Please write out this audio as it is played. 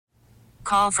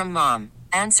Call from mom.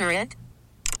 Answer it.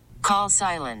 Call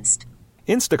silenced.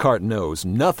 Instacart knows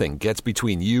nothing gets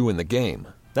between you and the game.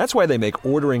 That's why they make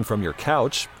ordering from your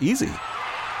couch easy.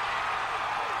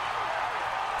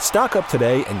 Stock up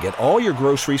today and get all your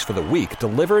groceries for the week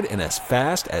delivered in as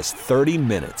fast as 30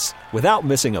 minutes without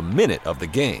missing a minute of the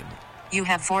game. You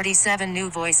have 47 new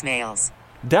voicemails.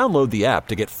 Download the app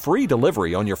to get free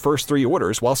delivery on your first 3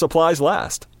 orders while supplies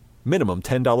last. Minimum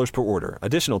 $10 per order.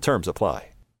 Additional terms apply.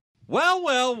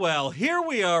 Well, here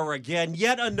we are again.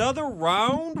 Yet another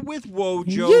round with Wojo.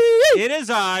 Yee! It is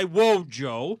I,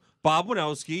 Wojo, Bob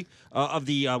Winowski, of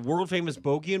the world-famous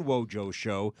Bogey and Wojo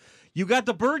show. You got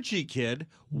the Birchie Kid,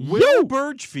 Will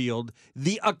Birchfield,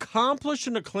 the accomplished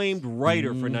and acclaimed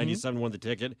writer for 97 won the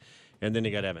ticket. And then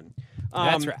you got Evan.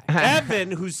 That's right.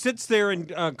 Evan, who sits there and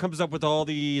comes up with all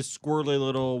the squirrely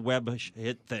little web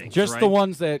hit things. Just right? the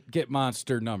ones that get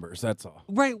monster numbers. That's all.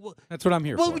 Right. Well, That's what I'm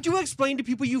here for. would you explain to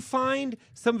people? You find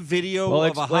some video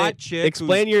of a hot chick.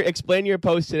 Explain your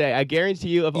post today. I guarantee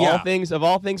you, of all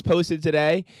things posted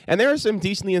today, and there is some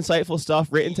decently insightful stuff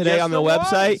written today Yes, on the there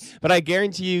website. was. But I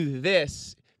guarantee you,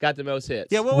 this got the most hits.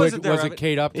 Yeah, what was Was it there? was Evan? it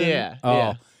Kate Upton? Yeah, Oh.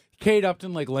 yeah. Kate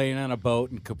Upton, like, laying on a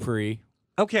boat in Capri.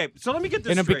 Okay, so let me get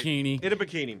this In a straight. bikini. In a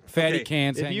bikini. Fatty Okay.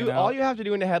 cans If hanging you out. all you have to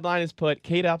do in the headline is put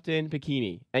Kate Upton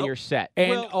bikini, and you're set. And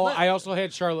Well, I also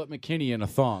had Charlotte McKinney in a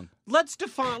thong. Let's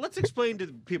explain to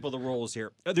people the roles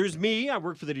here. There's me. I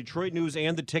work for the Detroit News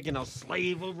and the Ticket. I'll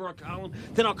slave over a column.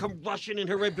 Then I'll come rushing in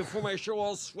here right before my show,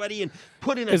 all sweaty, and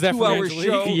put in a Is that from 2-hour Angelique?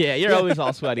 show. Yeah, you're always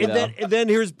all sweaty And though. then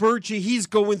here's Birchie. He's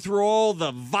going through all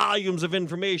the volumes of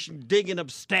information, digging up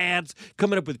stats,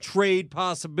 coming up with trade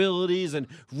possibilities and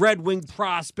Red Wing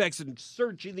prospects, and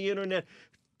searching the internet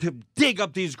to dig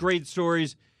up these great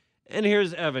stories. And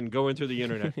here's Evan going through the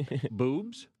internet.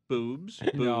 Boobs.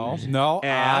 No,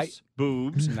 Ass,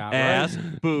 boobs, Not ass,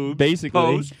 boobs.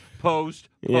 Basically. Post.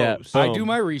 Yeah. I Boom. do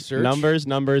my research. Numbers.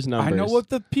 I know what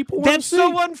the people want That's to see.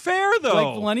 so unfair, though.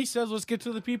 Like Lenny says, let's get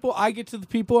to the people. I get to the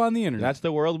people on the internet. That's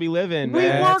the world we live in. we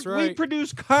man. work, That's right. we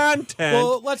produce content.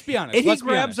 Well, let's be honest. and he Let's be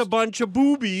grabs a honest. bunch of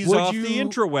boobies Would off you- the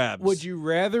intrawebs. Would you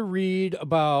rather read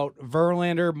about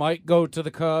Verlander might go to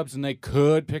the Cubs and they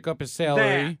could pick up his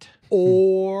salary, That.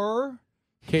 or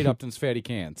Kate Upton's fatty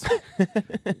cans?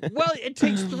 Well, it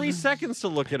takes 3 seconds to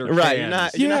look at her Right,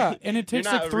 cans. you're not- Yeah, and it takes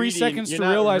You're like not 3 reading- seconds you're to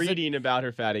not realize that reading about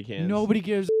her fatty cans. nobody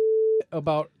gives a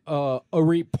about a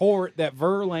report that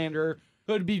Verlander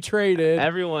could be traded.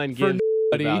 Everyone for gives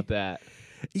nobody. about that.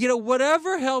 You know,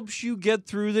 whatever helps you get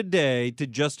through the day to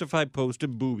justify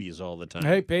posting boobies all the time.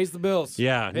 Hey, pays the bills.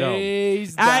 Yeah, no.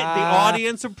 Pays The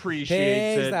audience appreciates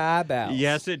pays it. the bills.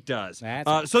 Yes, it does.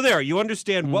 That's So there, you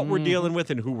understand what we're dealing with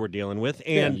and who we're dealing with.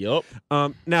 And Yup.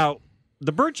 now,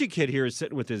 the Birchie Kid here is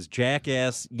sitting with his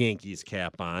jackass Yankees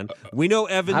cap on. We know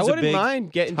Evan's I a wouldn't big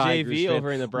mind getting Tigers JV fan.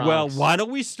 over in the Bronx. Well, why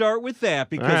don't we start with that?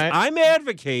 Because All right. I'm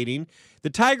advocating the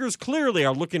Tigers clearly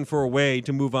are looking for a way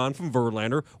to move on from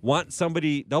Verlander. Want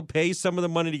somebody, they'll pay some of the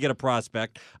money to get a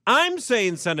prospect. I'm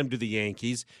saying send him to the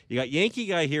Yankees. You got Yankee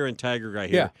guy here and Tiger guy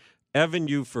here. Evan,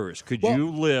 you first. Could you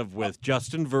live with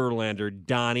Justin Verlander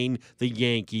donning the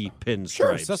Yankee pinstripes?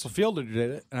 Sure, Cecil Fielder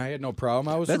did it, and I had no problem.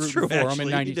 I was That's rooting true, for him actually, in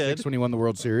he '96 did. when he won the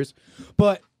World Series.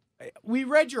 But we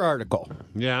read your article.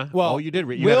 Yeah. Well, oh, you did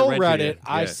read. You Will got read to it.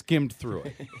 I Yeah. skimmed through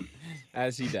it,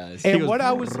 As he does. and what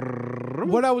I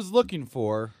was looking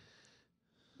for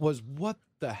was what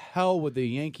the hell would the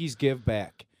Yankees give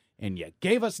back, and you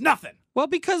gave us nothing. Well,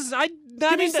 because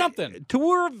Give me something.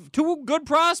 Two good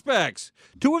prospects,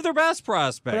 two of their best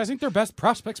prospects. But I think their best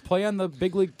prospects play on the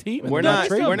big league team. and We're they're not.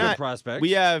 trading We're them. not. prospects.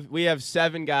 We have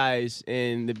 7 guys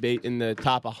in the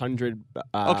top 100.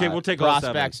 Okay, we'll take all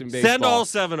prospects seven. in baseball. Send all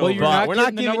seven Well, over. you're not we're getting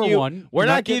not the giving number you. one. We're You're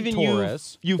not not getting giving you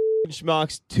Torres. you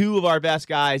schmucks 2 of our best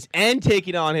guys and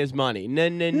taking on his money. No.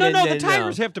 No, the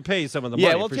Tigers have to pay some of the money.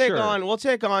 Yeah, we'll for take sure. on. We'll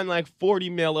take on like 40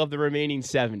 mil of the remaining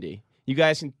 70. You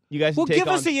guys can. Well, take give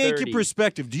us on a Yankee 30.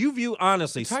 perspective. Do you view,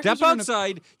 honestly, The Tigers step are gonna-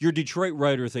 outside your Detroit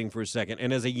writer thing for a second,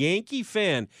 and as a Yankee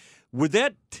fan, would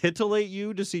that titillate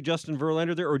you to see Justin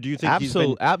Verlander there, or do you think he's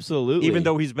been, Absolutely. even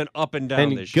though he's been up and down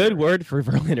and this good year? word for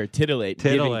Verlander, titillate.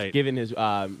 Titillate. Given his, his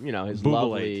Boobalate.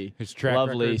 lovely, His track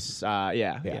lovely, record.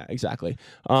 yeah, exactly.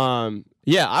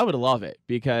 Yeah, I would love it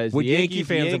because Would the Yankee Yankees,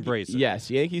 fans embrace it? Yes,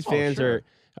 Yankees Oh, fans sure.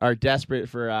 are desperate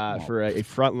for a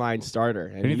frontline starter,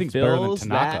 and Anything's he better than fills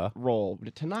Tanaka. that role.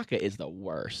 Tanaka is the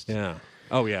worst. Yeah.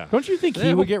 Oh, yeah. Don't you think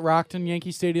he would get rocked in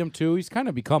Yankee Stadium too? He's kind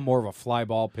of become more of a fly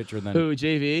ball pitcher than. Who,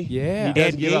 JV? Yeah. He does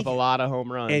And give up Yankee- a lot of home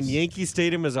runs. And Yankee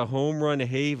Stadium is a home run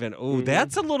haven. Oh,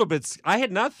 that's a little bit. I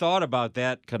had not thought about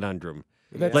that conundrum.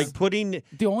 That's- Like putting,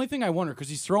 The only thing I wonder, because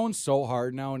he's throwing so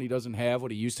hard now and he doesn't have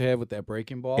what he used to have with that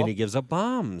breaking ball. and he gives up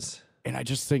bombs. And I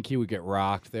just think he would get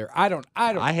rocked there. I don't.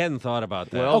 I hadn't thought about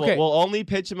that. Well, Okay. we'll only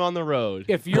pitch him on the road.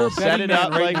 If you're a We'll set betting it man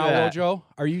up right like now, that. Wojo,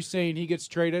 are you saying he gets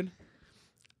traded?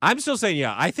 I'm still saying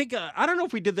yeah. I think I don't know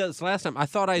if we did this last time. I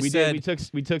thought I We said did.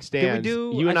 We took stands.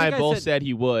 do? You and I I think I both said- said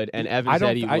he would, and Evan I said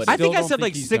don't- he I would. I still think I don't said think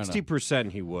like he's gonna.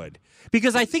 60% he would.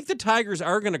 Because I think the Tigers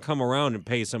are going to come around and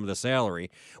pay some of the salary,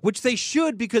 which they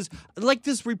should because like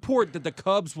this report that the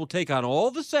Cubs will take on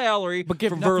all the salary But give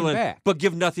from nothing Verlander, back. but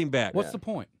give nothing back. What's the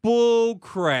point? Bull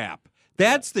crap.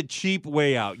 That's the cheap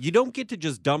way out. You don't get to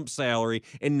just dump salary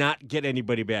and not get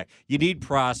anybody back. You need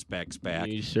prospects back.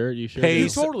 You sure? You sure? Pay You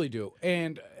do? totally do.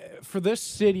 And for this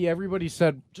city, everybody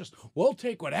said, just we'll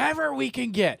take whatever we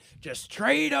can get. Just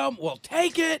trade them. We'll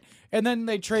take it. And then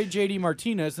they trade J.D.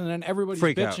 Martinez, and then everybody's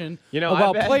Freak out. bitching You know, I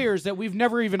about bet- players that we've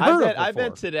never even I heard bet, of I before.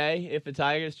 bet today, if the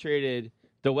Tigers traded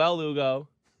Doel Lugo,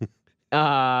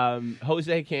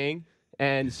 Jose King,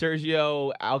 and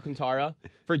Sergio Alcantara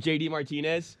for J.D.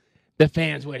 Martinez, the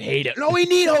fans would hate it. No, we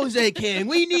need Jose King.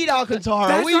 We need Alcantara.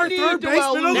 That's we our need third Doel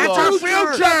baseman of Lugo. the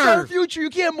future. That's our future. You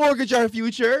can't mortgage our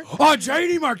future. Oh,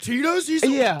 J.D. Martinez? He's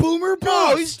Yeah. boomer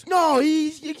No, bust.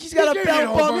 he's got a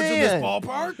belt bum in this hand.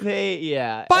 ballpark.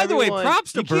 Yeah. By the way, everyone-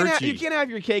 props to you can't have- Berkey. You can't have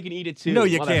your cake and eat it too. No,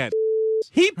 you Mother- can't.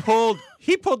 He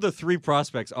pulled the three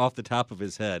prospects off the top of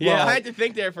his head. Yeah, Well, I had to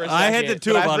think there for a second. I had to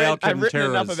too but about I've Alcantara. written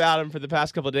enough about him for the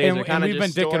past couple of days. And, They're kinda we've been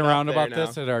just stored dicking up around there about now.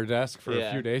 this at our desk for a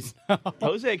Yeah. few days now.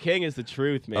 Jose King is the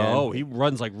truth, man. Oh, he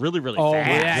runs like really, really Oh, fast.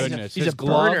 my Yeah, goodness. he's His a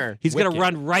glove, burner. He's going to wicked.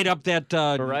 run right up that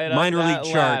Right up minor that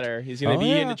league chart. ladder. He's going to Oh,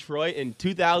 be in yeah. Detroit in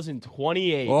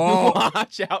 2028. Oh.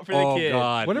 Watch out for the Oh, kid.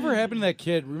 God. Whatever happened to that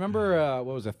kid? Remember,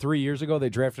 what was it, 3 years ago? They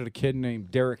drafted a kid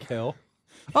named Derek Hill.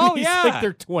 Oh, He's yeah. like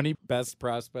their 20 best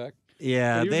prospect.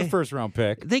 Yeah, But he was they, a first-round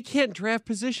pick. they can't draft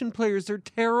position players. They're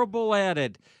terrible at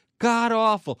it. God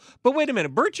awful. But wait a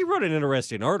minute. Birchie wrote an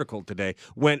interesting article today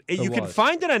when you can was.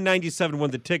 find it on 97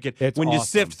 Won the Ticket It's when you awesome.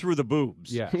 sift through the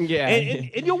boobs. Yeah. Yeah.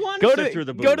 And you'll want Go to to sift through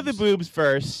the boobs. go to the boobs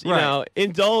first. You Right. know,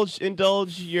 indulge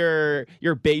your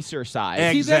baser side.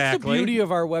 Egg. See, that's the Exactly. beauty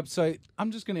of our website.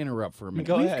 I'm just going to interrupt for a minute.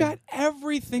 Go We've ahead. got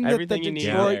everything, Everything that you the need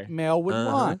Detroit there. Mail would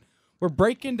want. We're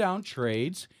breaking down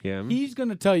trades. Yeah. He's going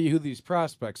to tell you who these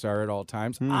prospects are at all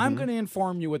times. Mm-hmm. I'm going to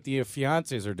inform you what the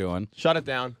fiancés are doing. Shut it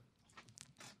down.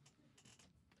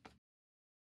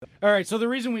 All right, so the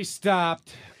reason we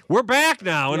stopped... We're back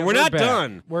now, and Yeah, we're not back.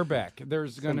 done. We're back.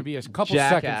 There's going to be a couple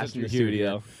Jackass seconds in that the you hear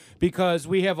studio. here because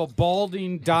we have a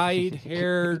balding,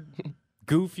 dyed-haired,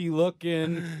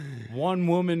 goofy-looking,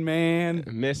 one-woman man,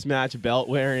 Mismatch belt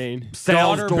wearing.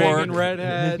 Sales daughter dork. banging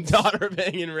redhead, Daughter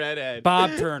banging redhead.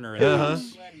 Bob Turner. Uh-huh.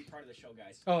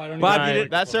 Oh, I don't Bob, even. you All did- right,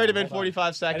 that's already been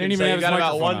 45 seconds. didn't even so have you his got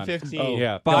about microphone on. 115. Oh,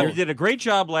 yeah. Bob, No. you did a great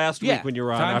job last Yeah. week when you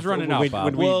were on. Time's after- running out, when, Bob.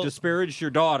 when we Well- disparaged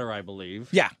your daughter, I believe.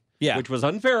 Yeah. Which was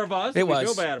unfair of us. It We was.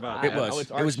 feel bad about It that. was. Oh, it's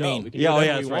our It was show. mean. We can Yeah, do oh, whatever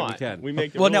yeah, we that's right, we want. can. We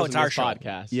make the Well, no, rules it's in our this show.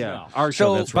 podcast. Yeah, our show.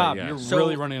 So, That's Bob, right. Yeah. you're So,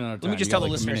 really running out of time. Let me just You tell got the like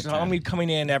a listeners. minute I'm 10. gonna be coming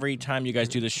in every time you guys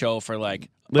do the show for like.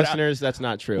 but I- Listeners, that's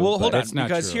not true. Well, hold on, That's not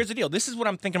because true. here's the deal. This is what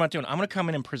I'm thinking about doing. I'm gonna come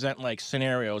in and present like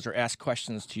scenarios or ask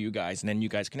questions to you guys, and then you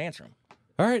guys can answer them.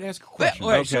 All right, ask a question.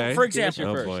 Okay, so Okay. for Give us your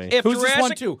example, first. boy. if Who's this Jurassic,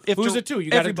 one too? if Who's Ju- it to?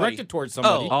 You got to everybody. direct it towards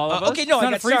somebody. Oh, All of us? okay, no, It's I not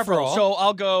a got several. free-for-all. So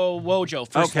I'll go Wojo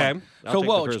first. Okay. one. I'll So take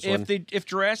the Woj, first one. if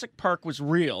Jurassic Park was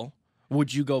real,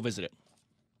 would you go visit it?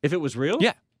 If it was real?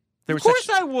 Yeah. There Of was course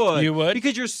I would. You would?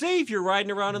 Because you're safe. You're riding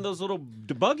around in those little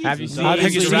buggies. Have you and seen, stuff.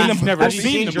 Have you seen Jurassic- the- never have you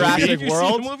seen seen the Jurassic If you've seen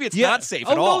World? the movie, it's Yeah. not safe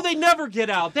oh, at all. no, they never get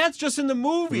out. That's just in the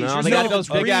movies. No, You're they saying got those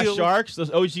it's big ass real. sharks,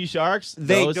 those OG sharks.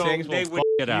 They those don't. things will They fuck would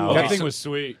get you out. up. That thing was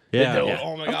sweet. Yeah. Yeah.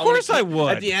 Oh my Of God, course when I it-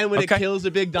 would. At the end, when Okay. it kills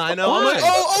the big dino, Oh, I'm like,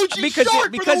 oh, OG because shark for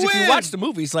because the if you win. watch the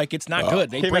movies, like it's not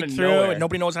good. They Came out break of through nowhere. and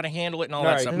nobody knows how to handle it and all All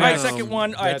that right, stuff. All next. right, second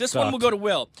one. All right, That this one will sucked. go to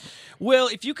Will. Will,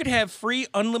 if you could have free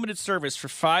unlimited service for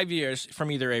 5 years from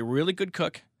either a really good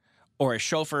cook or a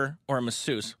chauffeur or a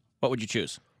masseuse, what would you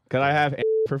choose? Could I have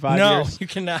for 5 no, years? you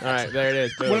cannot. All right, there it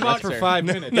is. Boom. What about That's for fair. 5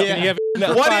 minutes? Yeah. Can you have it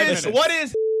for What 5 is minutes? what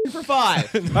is for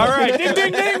 5? All right, ding,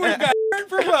 ding, ding. We've got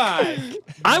for 5.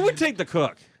 I would take the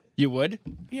cook. You would?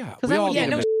 Yeah, I we all would get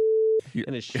get it.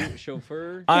 And a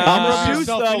chauffeur. Masseuse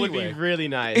yourself though would be anyway. really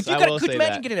nice. If you I got, will could say you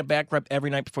imagine that. getting a back rub every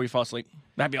night before you fall asleep?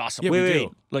 That'd be awesome. Yeah, we Wait, do. wait.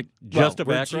 Like Just a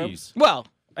With back rub? cheese. well,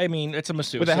 I mean, it's a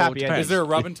masseuse. With a so happy it ending. depends. Is there a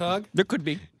rub and tug? There could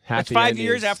be. Happy It's 5 endings.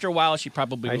 years. After a while, she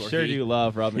probably I will. sure do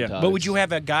love rubbing Yeah. tugs. But would you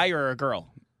have a guy or a girl?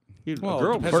 Well,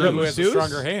 girl. depends For on the who has the masseuse?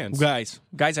 stronger hands.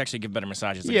 Guys actually give better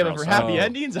massages than Yeah, but girls. for happy Oh.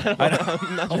 endings, I'm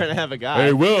not trying to have a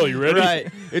guy. Will, you Right.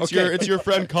 It's your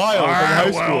friend Kyle from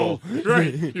high school.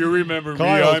 Right. You remember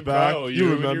Kyle's me? I'm back. Kyle. You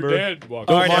and remember. Your dad walked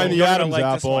Don't All right, mind Evan, the you're gonna Adam's like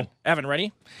this apple. one. Evan,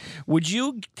 ready? Would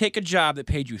you take a job that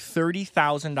paid you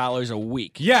 $30,000 a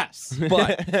week? Yes.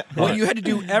 But what you had to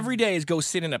do every day is go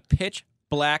sit in a pitch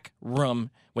black room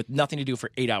with nothing to do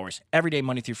for 8 hours every day,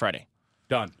 Monday through Friday.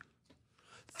 Done.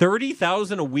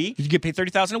 $30,000 a week. You get paid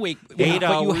 $30,000 a week, 8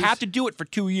 but you hours. have to do it for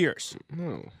 2 years.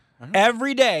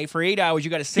 Every day for 8 hours,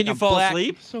 you got to sit. Can you on fall black-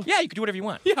 asleep? Yeah, you can do whatever you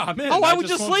want. Yeah, I'm in. Oh, I I would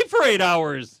just won't- sleep for 8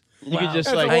 hours. You could just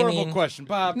That's like a horrible mean- question,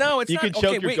 Bob. No, it's you not. could choke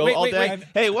okay, your wait, goat wait, all wait, day. wait.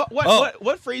 Hey, Oh.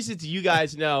 what phrases do you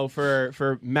guys know for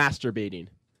masturbating?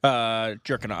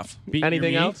 Jerking off. Beating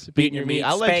Anything your meat? else? Beating your meat.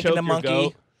 I like Spanking choke the your monkey.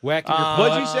 goat. Whacking your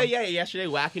What'd putt. you say? Yeah, yesterday.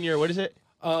 Whacking your what is it?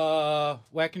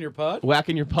 Whacking your putt?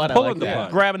 Whacking your putt. I Pulling like the that.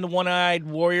 putt. Grabbing the one-eyed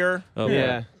warrior. Oh,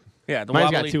 Yeah. Yeah, the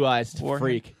Mine's wobbly. got 2 eyes. It's a War-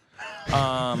 freak.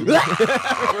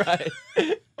 Right.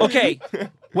 Okay.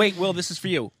 Wait, Will, this is for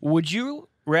you. Would you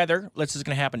rather, this is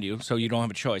going to happen to you, so you don't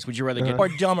have a choice. Would you rather get or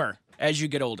dumber as you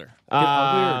get older?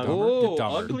 Oh, Get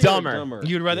dumber. uglier or Dumber.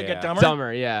 You'd rather Yeah. get dumber?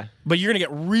 Dumber, yeah. But you're going to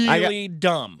get really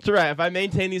dumb. That's right. If I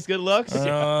maintain these good looks, But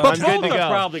I'm good both to are go.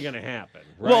 probably going to happen.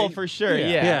 Right? Well, for sure, Yeah.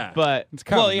 yeah. Yeah. But It's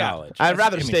common Well, yeah. knowledge. I'd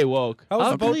rather I mean- stay woke. How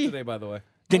was the boat Ugly. today, by the way?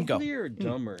 Didn't go. Uglier or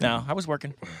dumber? No, I was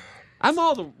working. I'm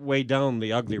all the way down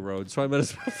the ugly road, so I might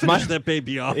as well finish that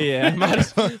baby off. Yeah, might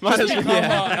as well.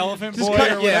 Yeah. Elephant Just boy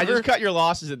cut, or yeah, whatever. just cut your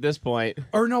losses at this point.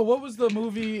 Or no, what was the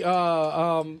movie?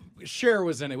 Cher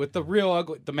was in it with the real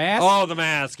ugly, the mask. Oh, the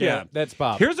mask, yeah. that's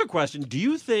Bob. Here's a question. Do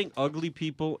you think ugly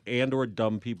people and or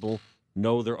dumb people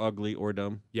know they're ugly or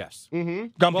dumb? yes. Dumb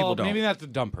Well, people don't. maybe not the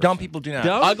dumb person. Dumb people do not.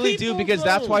 Dumb Ugly people do because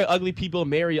that's don't. why ugly people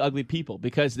marry ugly people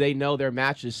because they know their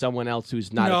match is someone else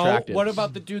who's not no, attractive. what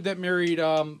about the dude that married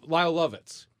Lyle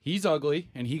Lovitz? He's ugly,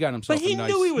 and he got himself But he a nice...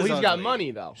 knew he was Well, he's got ugly.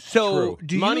 money though. So,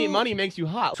 do money, you... money makes you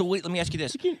hot. So wait, let me ask you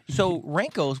this. So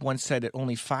Rankos once said that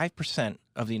only 5%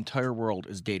 of the entire world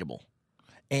is dateable.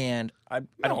 And I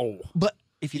don't... But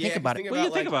if you think about it... Well, you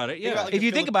think about it, yeah. If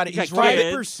you think about it, You he's got right.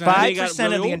 kids, 5% and you got of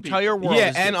really the old entire people. world yeah,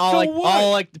 is and dateable.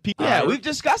 all like the people. Yeah, we've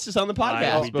discussed this on the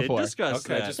podcast we before. did discuss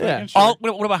Okay, that. just Yeah. making sure. All,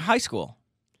 what about high school?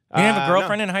 You didn't have a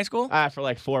girlfriend in high school? For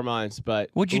like 4 months, but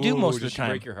What'd you do Ooh, most of did the she time?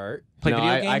 break your heart? Play no,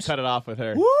 video I games? cut it off with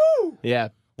her. Woo! Yeah.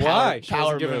 Why? She Power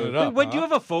wasn't giving move. it up. What, do you huh?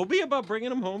 have a phobia about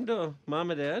bringing him home to mom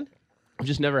and dad? I've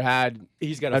just never had.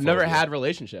 He's got. A I've never phobia. had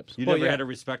relationships. You Well, never yeah. had a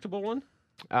respectable one?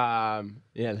 Yeah,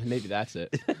 maybe that's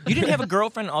it. You didn't have a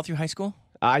girlfriend all through high school?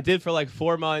 I did for like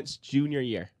 4 months junior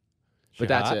year, but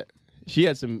that's hot? it. She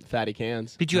had some fatty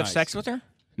cans. Did you have Nice. sex with her?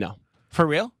 No. For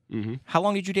real? Mm-hmm. How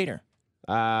long did you date her?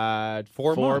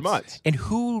 4 months. months. And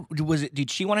who was it? Did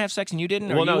she want to have sex and you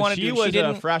didn't? Or Well, you no, wanted she to, was she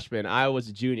didn't? a freshman. I was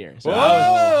a junior. So Whoa!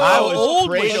 I was How old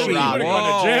was cradle she? robbing. You would've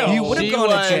gone to jail. You would've She gone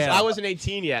to was- jail. I wasn't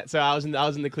 18 yet, so I was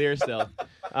in the clear still.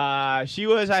 She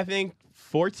was, I think,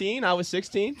 14. I was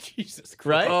 16. Jesus Christ.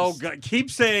 Right? Oh, God. Keep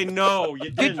saying no.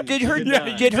 You didn't. Did her You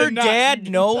not. did her Did not. dad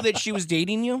know that she was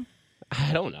dating you?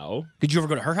 I don't know. Did you ever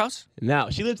go to her house? No,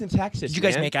 she lived in Texas. Did you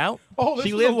guys man. make out? Oh, this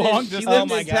She is lived a long in, she distance. lived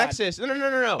Oh my in God. Texas.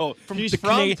 No. Oh, from She's the from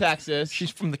Cana- Texas. She's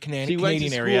from the She Canadian went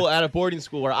to area. school at a boarding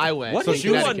school where I went. What so did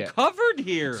in you Connecticut. uncovered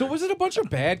here? So was it a bunch of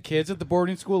bad kids at the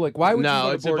boarding school? Like, why would you No, go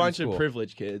to it's a boarding bunch school? of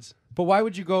privileged kids. But why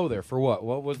would you go there for what?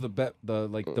 What was the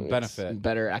It's benefit?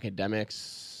 better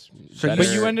academics. So you- better-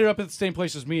 But you ended up at the same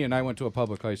place as me, and I went to a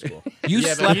public high school. You yeah,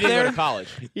 but slept you didn't there? go to college.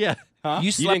 yeah.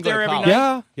 You slept didn't go there to every college.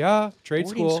 night? yeah, trade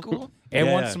Boarding school. And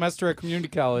one Yeah. semester at community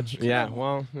college. Yeah,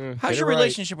 well, How's your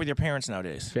relationship with your parents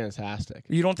nowadays? Fantastic.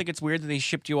 You don't think it's weird that they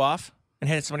shipped you off and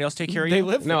had somebody else take care of They you?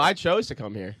 live No, there. I chose to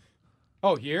come here.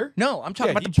 Oh, here? No, I'm talking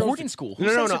Yeah, about he the chose boarding to- school. No, Who no,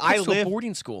 sends no, their kids I to a live-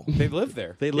 boarding school. They live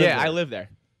there. They live Yeah, there. I live there.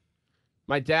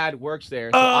 My dad works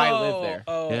there, so I live there.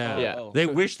 Yeah. Yeah. They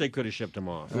wish they could have shipped him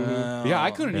off. Yeah,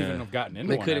 I couldn't even have gotten into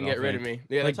They one, couldn't I get don't rid of think.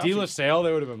 me. Yeah, Like that's De how La she- Salle,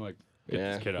 they would have been like, "Get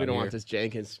Yeah, this kid we out don't here." want this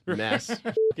Jenkins mess.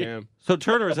 Damn. So,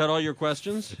 Turner, is that all your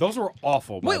questions? Those were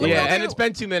awful. by Wait, the wait, way. Yeah, okay. and it's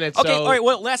been 2 minutes. Okay, so all right.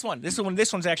 Well, last one. This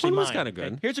one's actually One was mine. kinda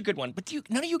good. Okay, here's a good one. But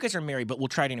none of you guys are married, but we'll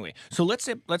try it anyway. So let's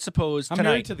suppose I'm tonight.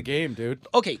 married to the game, dude.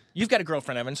 Okay, you've got a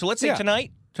girlfriend, Evan. So let's say Yeah.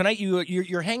 tonight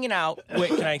you're hanging out.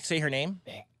 Wait, can I say her name?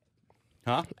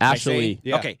 Huh? I say- Ashley.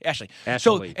 Yeah. Okay, Ashley. So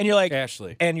Ashley. and you're like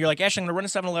Ashley. Ashley, I'm gonna run to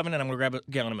 7-Eleven and I'm gonna grab a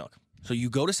gallon of milk. So you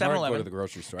go to I'd go 7-Eleven. to the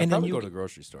grocery store. and I'd then probably you- go to the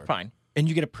grocery store. Fine. And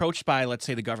you get approached by, let's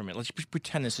say, the government. Let's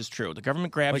pretend this is true. The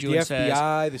government grabs Like you the and says,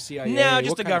 FBI, the CIA. No, just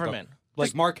what the kind of government.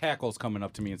 Like Mark Hackle's coming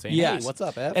up to me and saying, Yes. "Hey, what's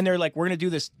up, Ev?" and they're like, we're gonna do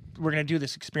this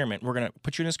experiment. We're gonna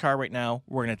put you in this car right now.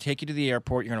 We're gonna take you to the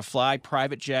airport. You're gonna fly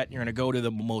private jet. You're gonna go to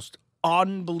the most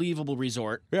unbelievable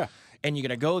resort. Yeah. And you're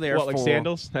gonna go there What, for like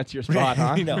sandals? That's your spot,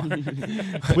 huh? you know.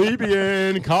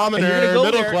 Plebeian, commoner, And you're gonna go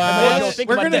middle there, and class. then think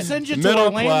We're about gonna this. send you to Middle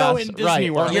Orlando class, and Disney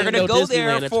right. World. You're gonna Orlando go there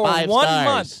Disneyland, it's for 5 1 stars.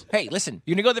 month. Hey, listen,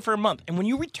 you're gonna go there for a month, and when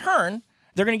you return,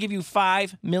 they're gonna give you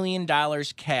 $5 million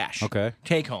cash. Okay.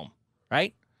 Take home,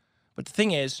 right? But the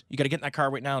thing is, you got to get in that car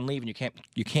right now and leave, and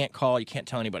you can't call, you can't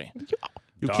tell anybody.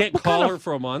 You can't call her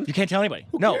for a month? You can't tell anybody.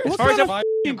 No, as What far as kind I'm, of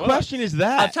question is I'll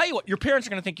that? tell you what, your parents are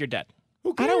going to think you're dead.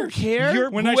 Who I cares? don't care.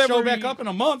 When I show back up in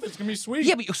a month, it's gonna be sweet.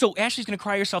 Yeah, but so Ashley's going to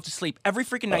cry herself to sleep every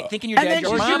freaking night thinking you're And dead. then,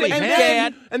 Your she's mom gonna, and and,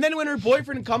 dad. then, and then when her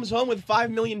boyfriend comes home with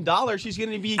 $5 million, she's going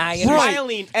to be I am-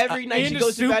 smiling every night And she a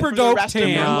goes to bed super for the dope rest of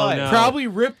tan. her life. No. Probably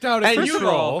ripped out of And you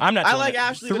control. roll. I'm not I doing like it.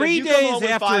 Ashley. that if 3 you come home days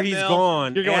with after $5 he's mil,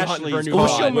 gone, you're going hunting for a Ashley's new Well,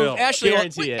 car. she'll gone. move. Ashley,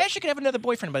 Guarantee it. Ashley could have another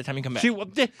boyfriend by the time you come back.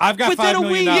 I've got Within $5 a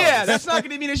million. week. Yeah, that's not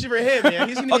going to be an issue for him, man.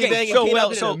 He's going to be Okay, banging so Kate Will,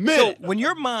 up in so a minute. when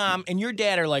your mom and your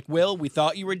dad are like, "Will, we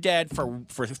thought you were dead for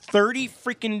 30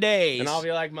 freaking days," And I'll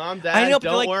be like, Mom, Dad, I know, but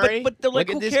don't they're like, worry. but they're like,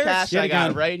 Look who at this cares? cash Yet I got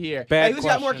again, right here. bad Hey, who's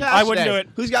got more question. cash I wouldn't today? do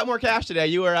it. Who's got more cash today?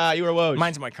 You or Woj?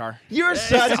 Mine's my car. You're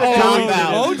such a Oh,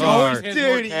 cop-out. Woj always has more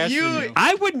Dude, cash than you.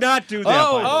 I would not do that. by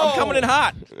the way. I'm coming in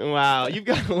hot. Wow, you've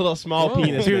got a little small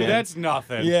penis, Dude, man. that's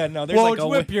nothing. Yeah, no, there's Woj, like a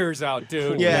whip yours out,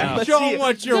 dude. Yeah, let's Show see them it.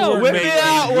 what you're No, worth. whip make it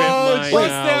out, me whip Woj. mine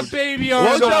What's out. that baby arm?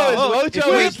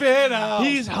 Wojo is Whip it out.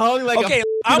 he's hung like Okay, a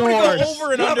I'm gonna go horse.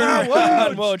 over and under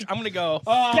on Woj. I'm gonna go.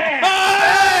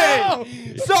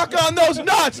 Hey! Suck on those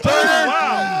nuts,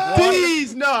 Turner!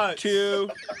 These nuts! 2,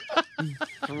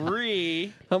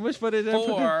 3, How much fun is that?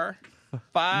 4,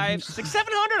 5, 6,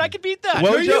 700. I could beat that.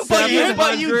 Wojo, but you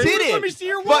 700. did it. Let me see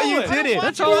your But you wallet. did it.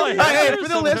 That's all I have. Hey, for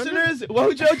the 700? listeners,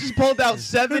 Wojo just pulled out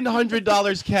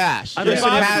 $700 cash. I Just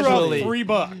mean, Bob threw out casually.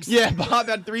 $3. Yeah, Bob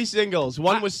had 3 singles.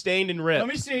 One was stained and ripped.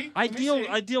 Let me see. I Let me deal see.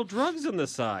 I deal drugs on the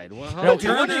side. Well, how No, much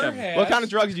Turner money have- has- What kind of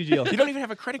drugs do you deal? You don't even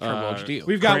have a credit card, Woj, do you?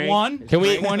 We've got Crank. 1, Can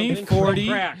we- 20, 40,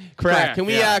 Crack. Crack. Can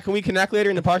we yeah. can we connect later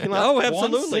in the parking lot? Oh,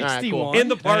 absolutely. 161. In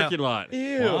the parking lot.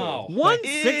 Ew. Wow.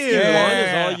 161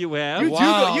 Yeah. is all you have. You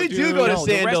Wow, do dude. go to No, the rest-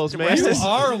 Sandals, the man. rest You is-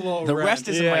 are low The rent. rest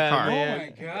is in my Yeah, car.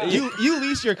 man. Oh, my God. You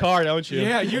lease your car, don't you?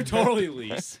 Yeah, you totally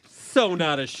lease. So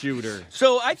not a shooter.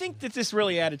 So I think that this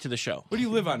really added to the show. What do you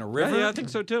live on, a river? Yeah, I think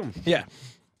so too. Yeah.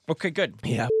 Okay, good.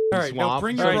 Yeah. All right, now Swamp.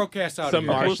 bring All your right. broadcast out Some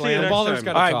of here. We'll see you The next baller's time.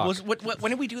 got All to right. talk.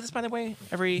 When do we do this, by the way?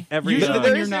 Every Every Usually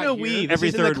There when isn't you're a not we. here. This Every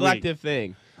isn't a third week. collective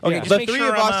thing. Okay, Yeah. just The make 3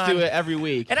 sure of I'm us do on- it every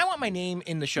week. And I want my name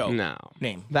in the show. No.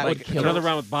 Name. That Like, would kill Another us.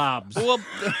 round with Bob's. Well,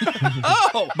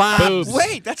 oh, Boobs.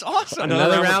 wait, that's awesome.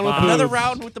 Another round with Bob's. Another boobs.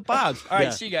 round with the Bobs. All right, Yeah.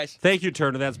 see you guys. Thank you,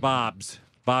 Turner. That's Bob's.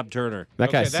 Bob Turner.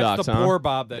 That guy Okay, sucks, that's the huh? poor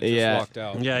Bob that just Yeah. walked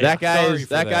out. Yeah, That guy Sorry is for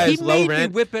that that. guy He is low made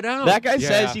rent. me whip it out. That guy Yeah.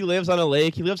 says he lives on a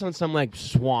lake. He lives on some like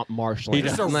swamp marshland. He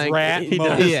does. Just a Like, rat he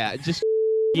mode. does. Yeah, just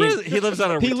He lives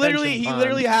on a he literally retention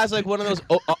pond. has like one of those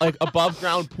like above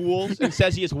ground pools and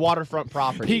says he has waterfront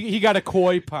property. He got a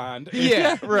koi pond.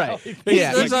 Yeah, right. He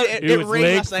Yeah, lives on- it it was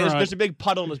rained last night. lakefront. There's a big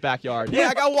puddle in his backyard. Yeah,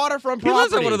 I got waterfront He property.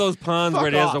 lives on one of those ponds Fuck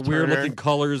where it has the off, weird Turner. looking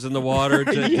colors in the water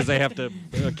because they have to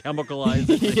chemicalize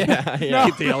it. Yeah, yeah.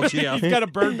 Keep the algae out. He's got a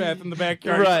bird bath in the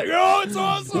backyard. Right. Oh, it's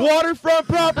awesome. Waterfront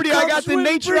property. I Come got the swim,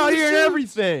 nature bring out the here and suits.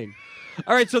 everything.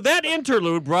 All right, so that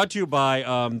interlude brought to you by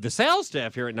the sales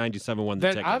staff here at 97.1 The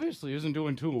That Ticket. obviously isn't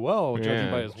doing too well, judging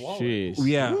by his wallet. Jeez.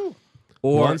 Yeah.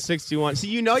 Or 161. See,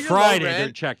 you know you're Friday, low they're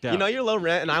rent. checked out. You know you're low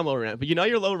rent, and I'm low rent. But you know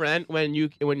you're low rent when you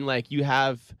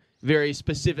have very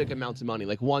specific amounts of money,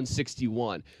 like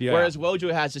 161. Yeah. Whereas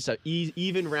Wojo has just a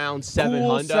even round 7 Cool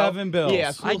hundo. 7 bills.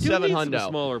 Yeah, I cool do 7 need some hundo.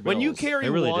 smaller When you bills. carry I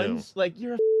really do. ones, like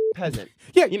you're a peasant.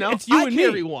 Yeah, You know, it's you I and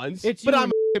carry me. ones, It's but you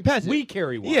I'm and a peasant. We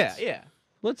carry ones. Yeah, yeah.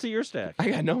 let's see your stack. I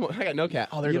got no cat.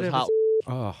 Oh, there You goes never hot.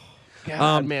 Oh.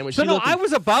 God, man, when so she no, looked I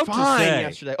was about to fine say.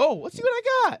 yesterday. Oh, let's see what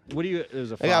I got. What do you?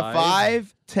 There's a I got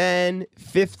 5, 10,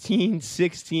 15,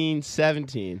 16,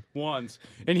 17. Ones.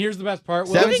 And here's the best part.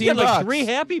 You didn't 17 get like bucks. 3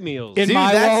 Happy Meals. In Dude,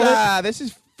 my that's wallet- this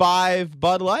is 5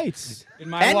 Bud Lights. In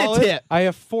my and a wallet, tip. I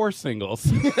have 4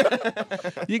 singles.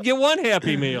 You get 1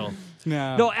 Happy Meal.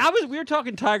 no. No, we were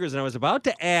talking Tigers, and I was about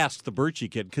to ask the Birchie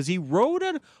kid because he wrote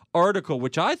an article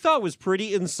which I thought was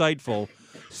pretty insightful,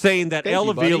 saying that Thank El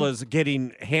you, buddy. Avila's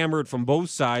getting hammered from both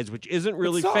sides, which isn't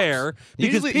really sucks. fair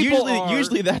because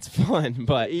Usually that's fun,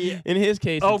 but Yeah. in his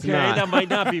case, it's Okay, not. that might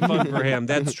not be fun for him.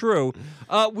 That's true.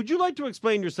 Would you like to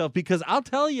explain yourself? Because I'll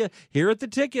tell you, here at the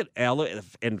Ticket,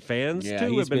 and fans Yeah,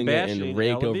 too he's have been getting bashing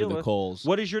raked Al over the Avila. coals.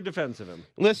 What is your defense of him?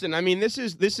 Listen, I mean, this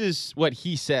is what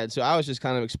he said. So I was just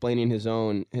kind of explaining his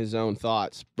own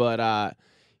thoughts. But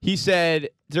he said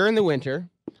during the winter,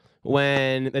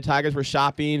 when the Tigers were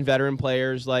shopping veteran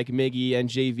players like Miggy and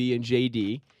JV and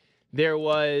JD, there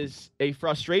was a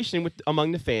frustration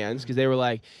among the fans because they were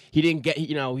like, he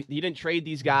didn't trade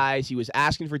these guys. He was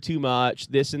asking for too much,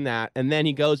 this and that. And then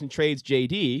he goes and trades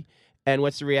JD. And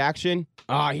what's the reaction?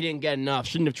 Oh, he didn't get enough.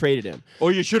 Shouldn't have traded him.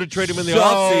 Or you should have traded him in the So-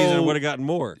 offseason and would have gotten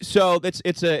more. So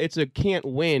it's a can't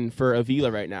win for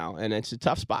Avila right now, and it's a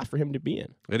tough spot for him to be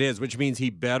in. It is, which means he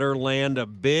better land a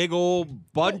big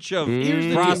old bunch of Here's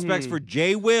the prospects for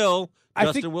Jay Will, I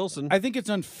Justin think- Wilson. I think it's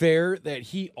unfair that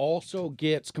he also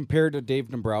gets compared to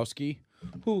Dave Dombrowski,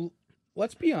 who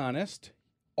let's be honest.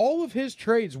 All of his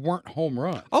trades weren't home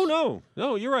runs. Oh,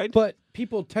 no, you're right. But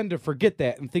people tend to forget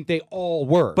that and think they all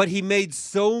were. But he made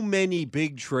so many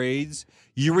big trades.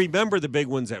 You remember the big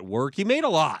ones at work. He made a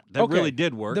lot that Okay, really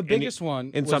did work. the and biggest he-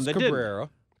 one and was some that didn't. Cabrera.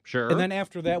 Sure. And then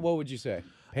after that, what would you say?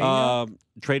 Pena?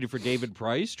 Traded for David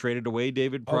Price. Traded away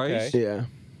David Price. Okay. Yeah.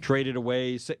 Traded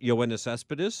away Yoenis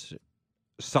Cespedes.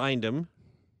 Signed him.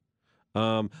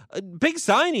 Big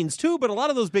signings too, but a lot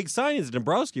of those big signings at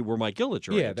Dombrowski were Mike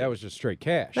Ilitch. Yeah, that was just straight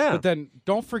cash. Yeah. But then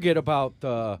don't forget about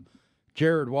the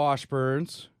Jared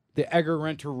Washburns, the Edgar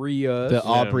Renterias, The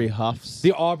Aubrey Huffs.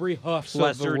 the Aubrey Huffs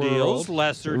lesser of the deals. world.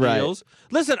 Lesser Right. deals.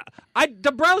 Listen,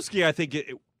 Dombrowski, I think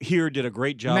here did a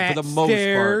great job Matt for the most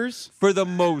Stairs. part. For the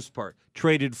most part,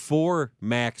 traded for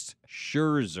Max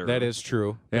Scherzer. That is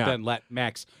true. Yeah. But then let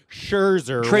Max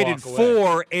Scherzer traded walk away.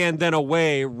 for and then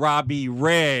away Robbie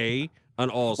Ray, an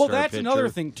all-star Well, that's pitcher. another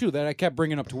thing too that I kept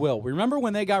bringing up to Will. Remember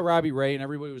when they got Robbie Ray and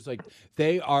everybody was like,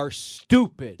 "They are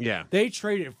stupid." Yeah. they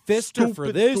traded Fister for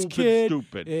Stupid, this stupid, kid.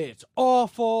 stupid. It's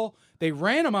awful. They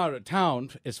ran him out of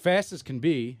town as fast as can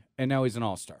be, and now he's an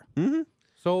all-star. Mhm.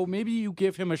 So maybe you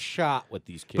give him a shot with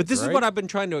these kids. But this is right? what I've been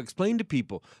trying to explain to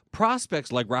people.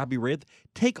 Prospects like Robbie Ray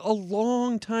take a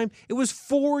long time. It was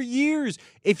 4 years.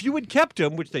 If you had kept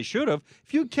him, which they should have,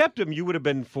 if you had kept him, you would have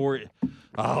been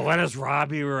when is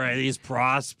Robbie Ray? He's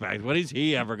prospect. When is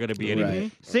he ever going to be anything?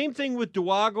 Right. Same thing with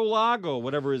Duago Lago,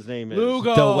 whatever his name is.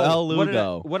 Lugo. Dowell What did I-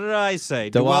 Lugo. What did I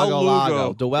say? Dowell Lugo.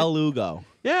 Lugo. Dowell Lugo.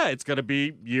 Yeah, it's going to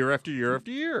be year after year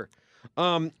after year.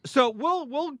 So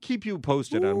we'll keep you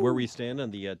posted on where we stand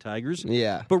on the Tigers.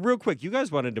 Yeah. But real quick, you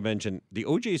guys wanted to mention the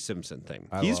O.J. Simpson thing.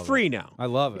 He's love free now. I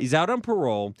love it. He's out on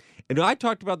parole. And I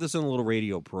talked about this in a little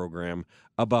radio program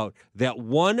about that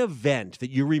one event that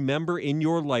you remember in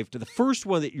your life, the first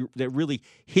one that really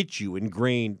hit you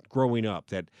ingrained growing up,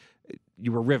 that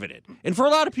you were riveted. And for a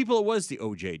lot of people, it was the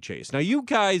O.J. chase. Now, you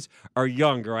guys are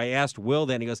younger. I asked Will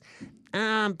then. He goes,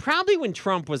 probably when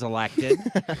Trump was elected,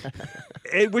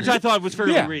 which I thought was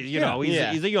fairly,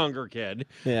 he's a younger kid.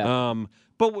 Yeah.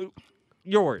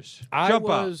 Yours. I Jump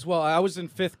out. I was in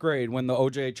 5th grade when the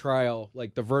OJ trial,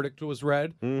 like the verdict was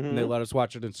read, and they let us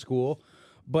watch it in school.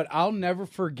 But I'll never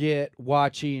forget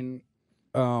watching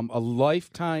a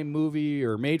Lifetime movie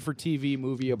or made-for-TV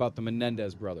movie about the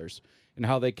Menendez brothers and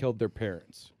how they killed their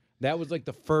parents. That was like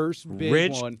the first big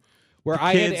Rich one where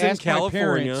I had Kids to in ask my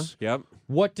California. parents Yep.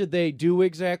 what did they do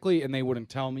exactly, and they wouldn't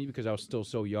tell me because I was still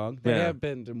so young. They Yeah. have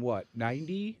been in what,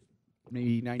 90?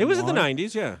 Maybe 91? It was in the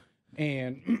 90s, yeah.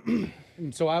 And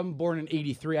so I'm born in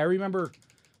 83. I remember,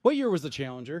 what year was the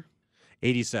Challenger?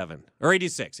 87 or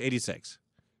 86. 86.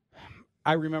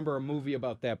 I remember a movie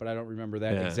about that, but I don't remember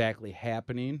that Yeah. exactly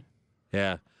happening.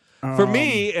 Yeah. For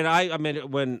me, and I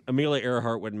mean, when Amelia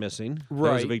Earhart went missing, that was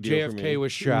Right. a big deal for me. JFK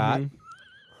was shot.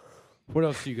 What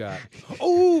else you got?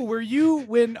 Oh, were you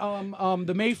when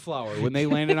the Mayflower, when they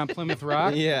landed on Plymouth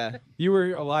Rock? Yeah. You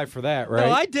were alive for that, right?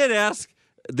 No, I did ask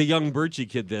the young Birchie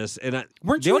kid this, and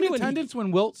Weren't the you only in one he- attendance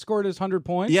when Wilt scored his 100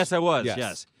 points? Yes, I was. Yes.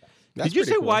 Yes. That's Did you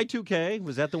say pretty cool. Y2K?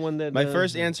 Was that the one that My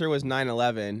first answer was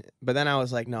 9/11, but then I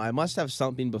was like, no, I must have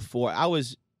something before. I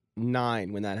was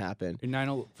 9 when that happened. For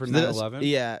So 9/11?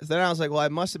 Yeah. So then I was like, well, I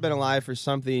must have been alive for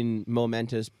something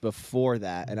momentous before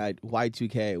that, and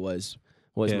Y2K was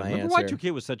Yeah, my remember answer.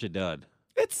 Y2K was such a dud.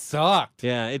 It sucked.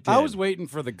 Yeah, it did. I was waiting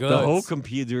for the goods. the whole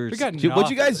computers. We got Dude, what'd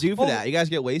you guys nothing. do for Oh, that? You guys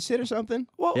get wasted or something?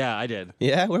 Well, Yeah, I did.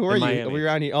 Yeah. Where were In you? Miami. Were you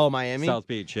around here? Oh, Miami. South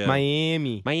Beach. Yeah.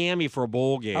 Miami. Miami for a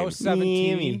bowl game. I was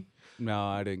 17. Miami. No,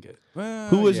 I didn't get. Well,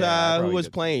 Who was yeah, I who probably was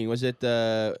did. playing? Was it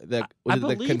the I was it the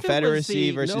believe it was Confederacy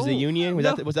the- versus no, the Union? Was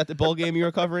no. that the bowl game you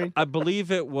were covering? I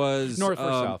believe it was North or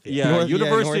South, yeah. Yeah, North- yeah,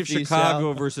 University of Northeast, Chicago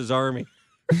South. versus Army.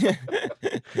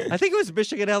 I think it was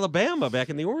Michigan, Alabama back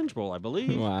in the Orange Bowl. I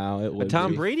believe Wow, it a was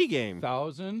Tom Brady game.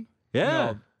 1,000? Yeah,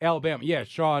 No, Alabama. Yeah,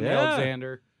 Sean Yeah.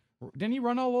 Alexander. Didn't he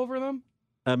run all over them?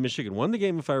 Michigan won the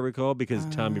game if I recall because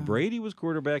Tommy Brady was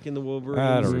quarterback in the Wolverines.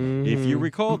 I don't If you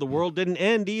recall, the world didn't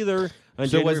end either. On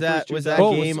So was January that 1st, was that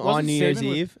 2000. game wasn't on New Year's Saban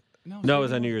with- Eve? No, it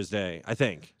was on New Year's Day, I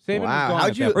think, Saban Wow, was gone how'd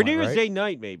at you- that or point, New Year's right? Day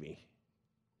night maybe.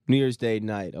 New Year's Day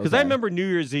night. Because okay. I remember New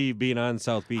Year's Eve being on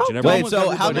South Beach, and dumb Wait, everyone. was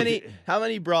so everybody? how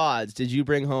many broads did you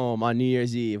bring home on New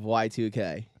Year's Eve?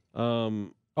 Y2K. Oh,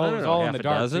 I it don't was know, all in half the a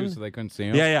dark, dozen? too, so they couldn't see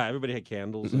him. Yeah, everybody had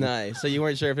candles. and- Nice. So you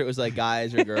weren't sure if it was like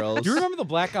guys or girls. Do you remember the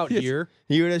blackout here?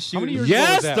 You were just How many shooting years ago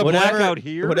Yes, was that? the whatever, blackout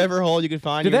here. whatever hole you could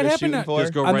find. Did you that were happen shooting at- for.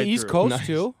 Just go on right the East through. Coast, Nice.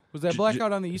 too? Was that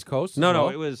blackout on the East Coast? No, as well?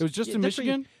 it was. It was just yeah, in that's where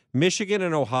you- Michigan? Michigan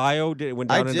and Ohio went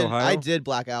down into Ohio. I did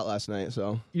black out last night,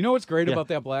 so You know what's great Yeah. about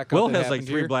that blackout? Will that has like happened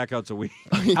 3 here? blackouts a week.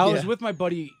 I was with my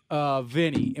buddy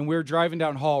Vinny, and we were driving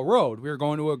down Hall Road. We were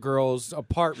going to a girl's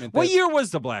apartment. What that- year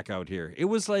was the blackout here? It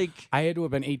was like I had to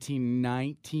have been 18,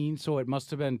 19, so it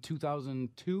must have been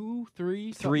 2002,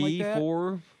 3, something 3, like that.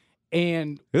 4.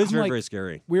 And It was I'm very, like, very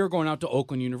scary. we were going out to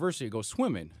Oakland University to go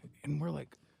swimming, and we're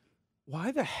like,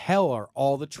 why the hell are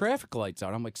all the traffic lights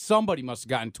out? I'm like, somebody must have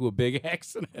gotten into a big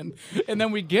accident. And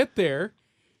then we get there,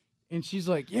 and she's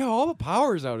like, yeah, all the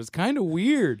power's out. It's kind of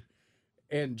weird.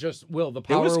 And just, the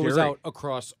power was scary. out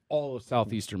across all of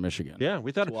southeastern Michigan. Yeah,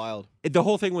 we thought it's wild. the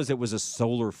whole thing was it was a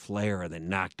solar flare and then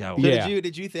knocked out. So Yeah.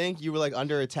 did you think you were like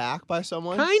under attack by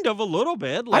someone? Kind of a little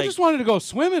bit. Like, I just wanted to go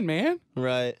swimming, man.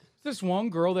 Right. This one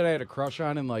girl that I had a crush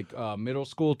on in like middle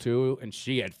school too, and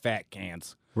she had fat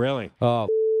cans. really. Oh,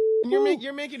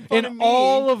 You're making fun of and me.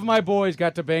 all of my boys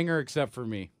got to bang her except for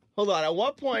me. Hold on. At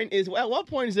what point is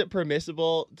it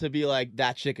permissible to be like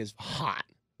that chick is hot?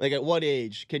 Like at what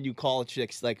age can you call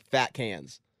chicks like fat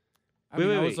cans? I mean,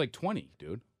 I wait. was like 20,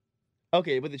 dude.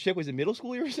 Okay, but the chick was in middle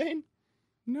school. You were saying?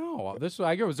 No,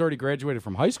 I was already graduated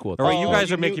from high school. All right, you Oh,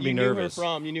 guys are making me nervous.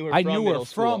 You knew her I from knew her middle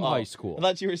school. from Oh. high school. I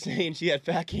thought you were saying she had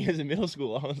fat cans in middle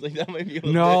school. I was like, that might be a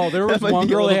little No, bit, there was that might one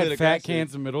be a girl that little had bit fat aggressive.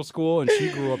 cans in middle school, and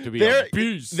she grew up to be They're a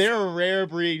beast. they're a rare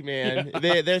breed, man.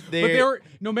 They're but they were,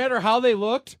 no matter how they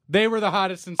looked, they were the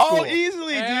hottest in school. oh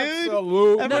easily, dude.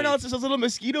 Absolutely. Everyone else is those little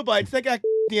mosquito bites. They got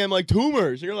damn like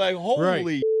tumors. You're like,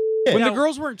 holy. When Now- the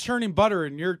girls weren't churning butter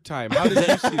in your time, how did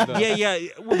you see that? Yeah.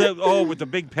 Well, with the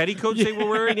big petticoats they were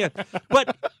wearing. Yeah.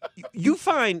 But you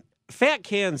find fat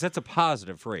cans, that's a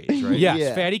positive phrase, right? Yes,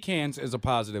 Yeah. fatty cans is a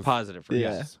positive. Positive phrase.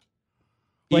 Yeah. Yes.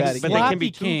 Like, Fatty but they can be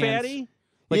sloppy too cans. fatty?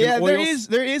 Like yeah, an there oil-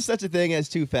 is such a thing as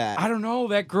too fat. I don't know.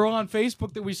 That girl on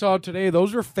Facebook that we saw today,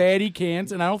 those are fatty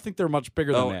cans, and I don't think they're much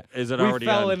bigger Oh, than that. is it we already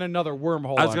fell on- in another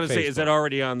wormworhole. I was going to say, is that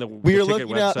already on the We were ticket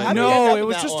looking up- website? how do we get No, back it to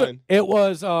was that just one? it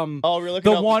was Oh, we're looking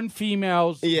the up- one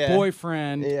female's Yeah.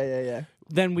 boyfriend. Yeah.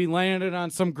 Then we landed on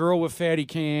some girl with fatty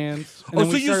cans. And Oh,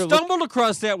 then so we you started stumbled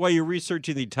across that while you're reaching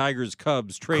the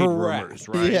Tigers-Cubs trade Correct. rumors,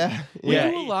 right? Yeah. We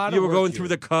Yeah. do a lot you of were work going here. through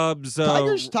the Cubs.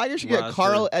 Tigers should get roster.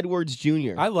 Carl Edwards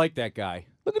Jr. I like that guy.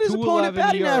 Look at his 211 opponent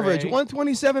batting ERA. average,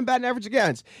 127 batting average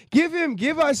against. Give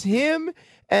us him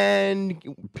and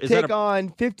Is take that a- on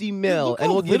 50 mil, Look and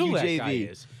how we'll give little you that JV. guy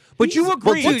is. But you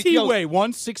agree. What's he yo- weigh?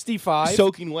 165.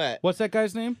 Soaking wet. What's that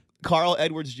guy's name? Carl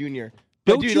Edwards Jr.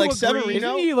 But Don't dude, you like agree? Severino,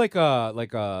 Isn't he like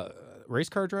a race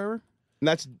car driver?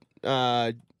 that's is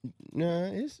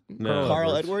No.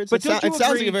 Carl Edwards. But it, don't you it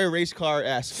sounds agree- like a very race car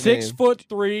esque.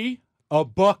 6'3",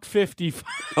 $155.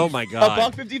 Oh, my A God.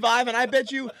 buck 55, and I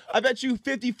bet you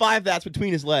 55 that's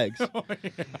between his legs.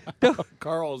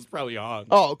 Carl is probably on.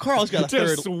 Oh, Carl's got a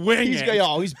Just third. swing He's it.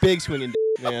 got, he's big swinging,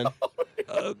 man.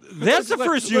 That's the Looks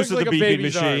first like- use of the looks like a beeping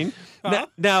baby's machine.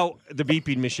 Now, the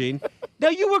beeping machine. Now,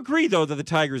 you agree, though, that the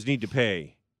Tigers need to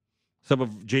pay some of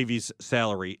JV's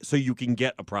salary so you can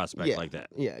get a prospect Yeah. like that,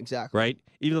 Yeah, exactly. right?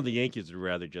 Even though the Yankees would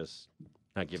rather just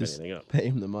not give Just anything up. Pay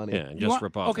him the money. Yeah, and You just want-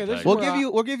 rip off okay, the this Tigers.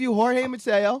 is We'll give you Jorge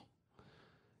Mateo.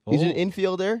 He's an Oh.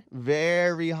 infielder,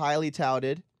 very highly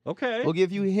touted. Okay. We'll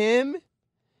give you him,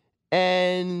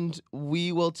 and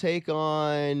we will take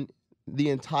on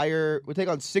we'll take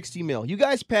on 60 mil. You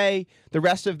guys pay the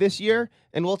rest of this year,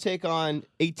 and we'll take on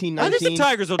 18, I 19. think the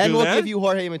Tigers will and do we'll that. give you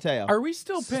Jorge Mateo. Are we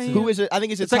still paying? Who is it? I think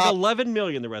he's a It's like top, $11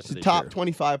 million the rest of it's a this top year.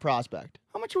 25 prospect.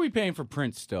 How much are we paying for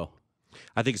Prince still?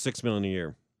 I think $6 million a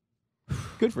year.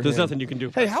 Good for There's him. nothing you can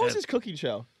do. Hey, how was his cooking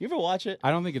show? You ever watch it?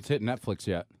 I don't think it's hit Netflix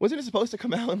yet. Wasn't it supposed to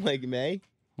come out in like May?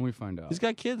 Let me find out. He's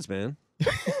got kids, man. I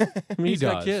mean, He he's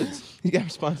got does. kids. He got Do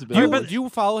responsibility. you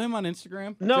follow him on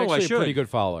Instagram? He's No, I actually a should. pretty good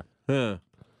follower. Yeah.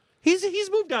 He's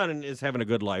moved on and is having a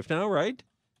good life now, right?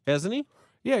 Hasn't he?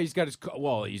 Yeah, he's got his.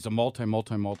 He's a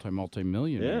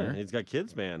multi-millionaire. Yeah, he's got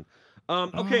kids, man.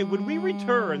 Okay, when we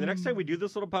return, the next time we do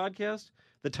this little podcast,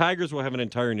 the Tigers will have an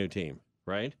entire new team,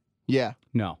 right? Yeah.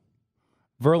 No,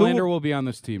 Verlander will be on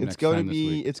this team It's next going time to this be.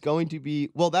 week. It's going to be.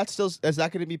 Well, that's still. Is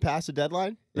that going to be past the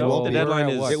deadline? It No, won't the be. deadline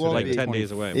We're at is what, It won't like be. 10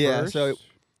 days away. Yeah. So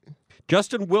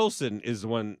Justin Wilson is the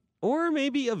one, or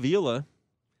maybe Avila.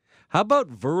 How about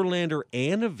Verlander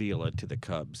and Avila to the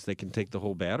Cubs? They can take the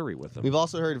whole battery with them. we've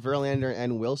also heard Verlander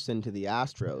and Wilson to the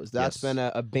Astros. That's Yes. been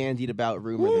a bandied about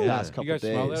rumor the Yeah. past couple You guys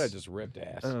days. smell that? I just ripped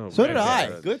ass. Oh, So did my I.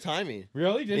 God. Good timing.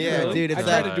 Really? Did Yeah, you really? dude, it's I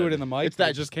tried that- to do it in the mic. it's but that-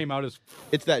 it just came out as.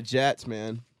 It's that Jets,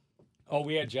 man. Oh,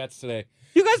 we had Jets today.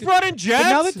 You guys brought in But Jets?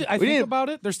 now that I We think didn't- about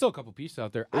it, there's still a couple pieces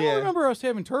out there. I Yeah. don't remember us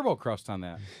having turbo crust on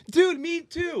that. Dude, me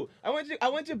too. I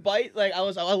went to bite. Like I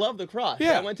love the crust.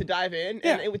 Yeah. I went to dive in,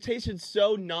 Yeah. and it tasted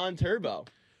so non-turbo.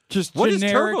 Just What is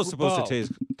generic turbo supposed bow. to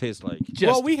taste like?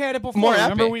 Well, we had it before. more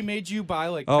Remember epic. we made you buy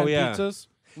like Oh, 10 yeah. pizzas?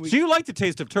 So you like the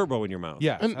taste of turbo in your mouth?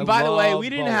 Yes. And I by the way, love we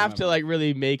didn't bow have in to my like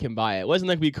really make him buy it. It wasn't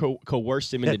like we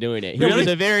coerced him into doing it. He Really? was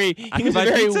a very can buy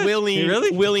pizza?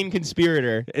 Really? willing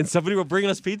conspirator. And somebody will bring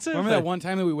us pizza? Remember that one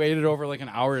time that we waited over like an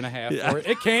hour and a half for it?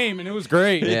 It came and it was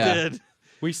great. It Yeah. did.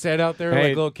 We sat out there Hey,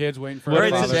 like little kids waiting for What our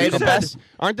did it father say? to The come best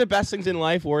aren't the best things in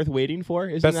life worth waiting for?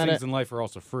 Isn't Best that things it? in life are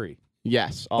also free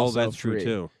Yes. Oh, Also that's true free.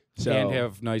 too. So and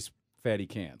have nice fatty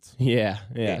cans. yeah.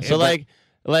 So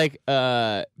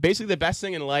basically the best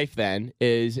thing in life then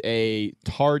is a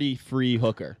tardy free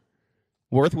hooker.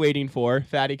 Worth waiting for,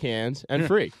 fatty cans, and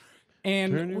free.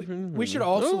 And we should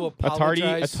also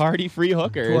apologize A tardy free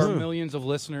hooker. to our is- millions of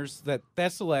listeners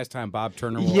that's the last time Bob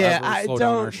Turner will Yeah, ever slow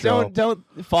down our show. don't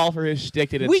fall for his shtick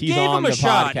that We he's gave on him a the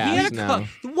shot. He podcast had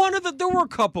now. there were a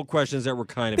couple questions that were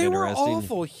kind of They were interesting.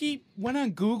 awful. He went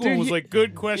on Google Dude, and was he- like,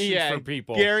 good questions Yeah, for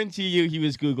people. guarantee you he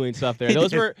was Googling stuff there.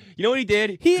 Those were, you know what he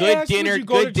did? He good asked, would dinner, you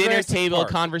go good to dinner Jurassic table Park?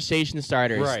 conversation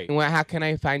starters. Right. And how can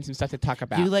I find some stuff to talk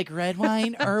about? Do you like red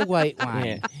wine or white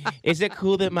wine? Yeah. Is it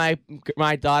cool that my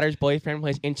daughter's boyfriend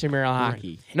plays intramural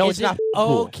hockey? No, Is it's not it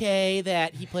cool. okay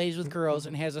that he plays with girls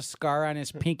and has a scar on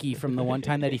his pinky from the one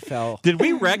time that he fell? Did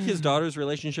we wreck his daughter's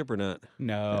relationship or not?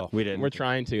 No. We didn't. We're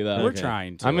trying to though. We're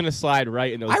trying to. I'm gonna slide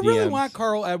right in those. I really DMs. want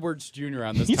Carl Edwards Jr.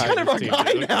 on this He's kind of our Tigers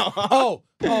guy team. now. Oh,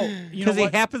 you know Because he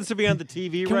what? happens to be on the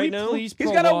TV Can right we now. please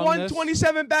He's got a prolong this?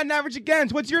 127 batting average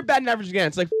against. What's your batting average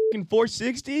against? Like fucking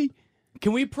 460.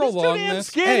 Can we prolong damn this?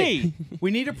 skinny. Hey, we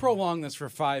need to prolong this for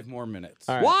 5 more minutes.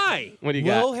 All right. Why? What do you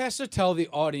Will got? has to tell the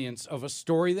audience of a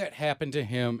story that happened to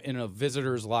him in a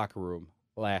visitor's locker room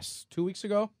 2 weeks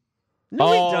ago. No,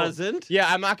 Oh, he doesn't.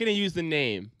 Yeah, I'm not gonna use the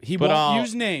name. He but won't I'll-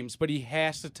 use names, but he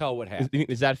has to tell what happened.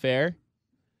 Is that fair?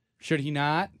 Should he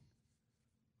not?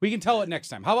 We can tell it next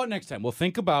time. How about next time? We'll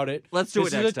think about it. Let's do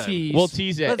This it is next a time. tease. We'll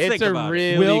tease it. Let's It's think a about it.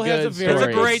 really Will good has a very It's a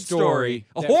story. great story story.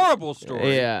 A that- horrible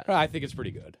story. Yeah. I think it's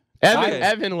pretty good.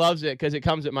 Evan loves it because it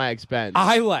comes at my expense.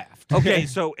 I laughed. Okay,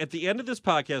 so at the end of this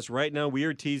podcast right now, we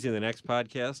are teasing the next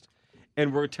podcast,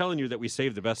 and we're telling you that we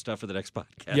saved the best stuff for the next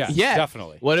podcast. Yeah, Yeah.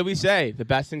 definitely. What did we say? The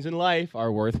best things in life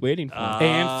are worth waiting for.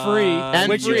 And free, And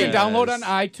which you free. can download on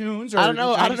iTunes. Or I don't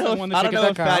know. I don't know if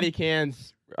 97onetheticket.com. fatty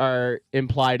cans are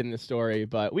implied in the story,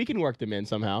 but we can work them in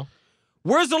somehow.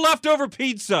 Where's the leftover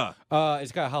pizza?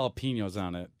 It's got jalapenos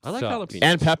on it. I like So, jalapenos.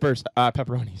 And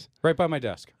pepperonis. Right by my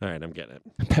desk. All right, I'm getting it.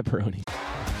 Pepperoni.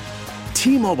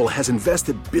 T-Mobile has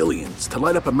invested billions to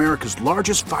light up America's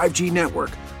largest 5G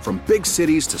network, from big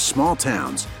cities to small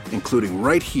towns, including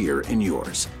right here in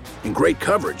yours. And great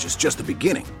coverage is just the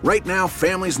beginning. Right now,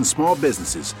 families and small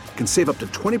businesses can save up to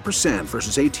 20%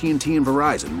 versus AT&T and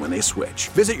Verizon when they switch.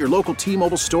 Visit your local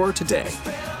T-Mobile store today.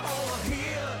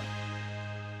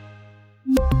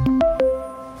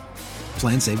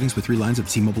 Plan savings with 3 lines of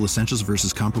T-Mobile Essentials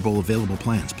versus comparable available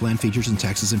plans. Plan features and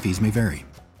taxes and fees may vary.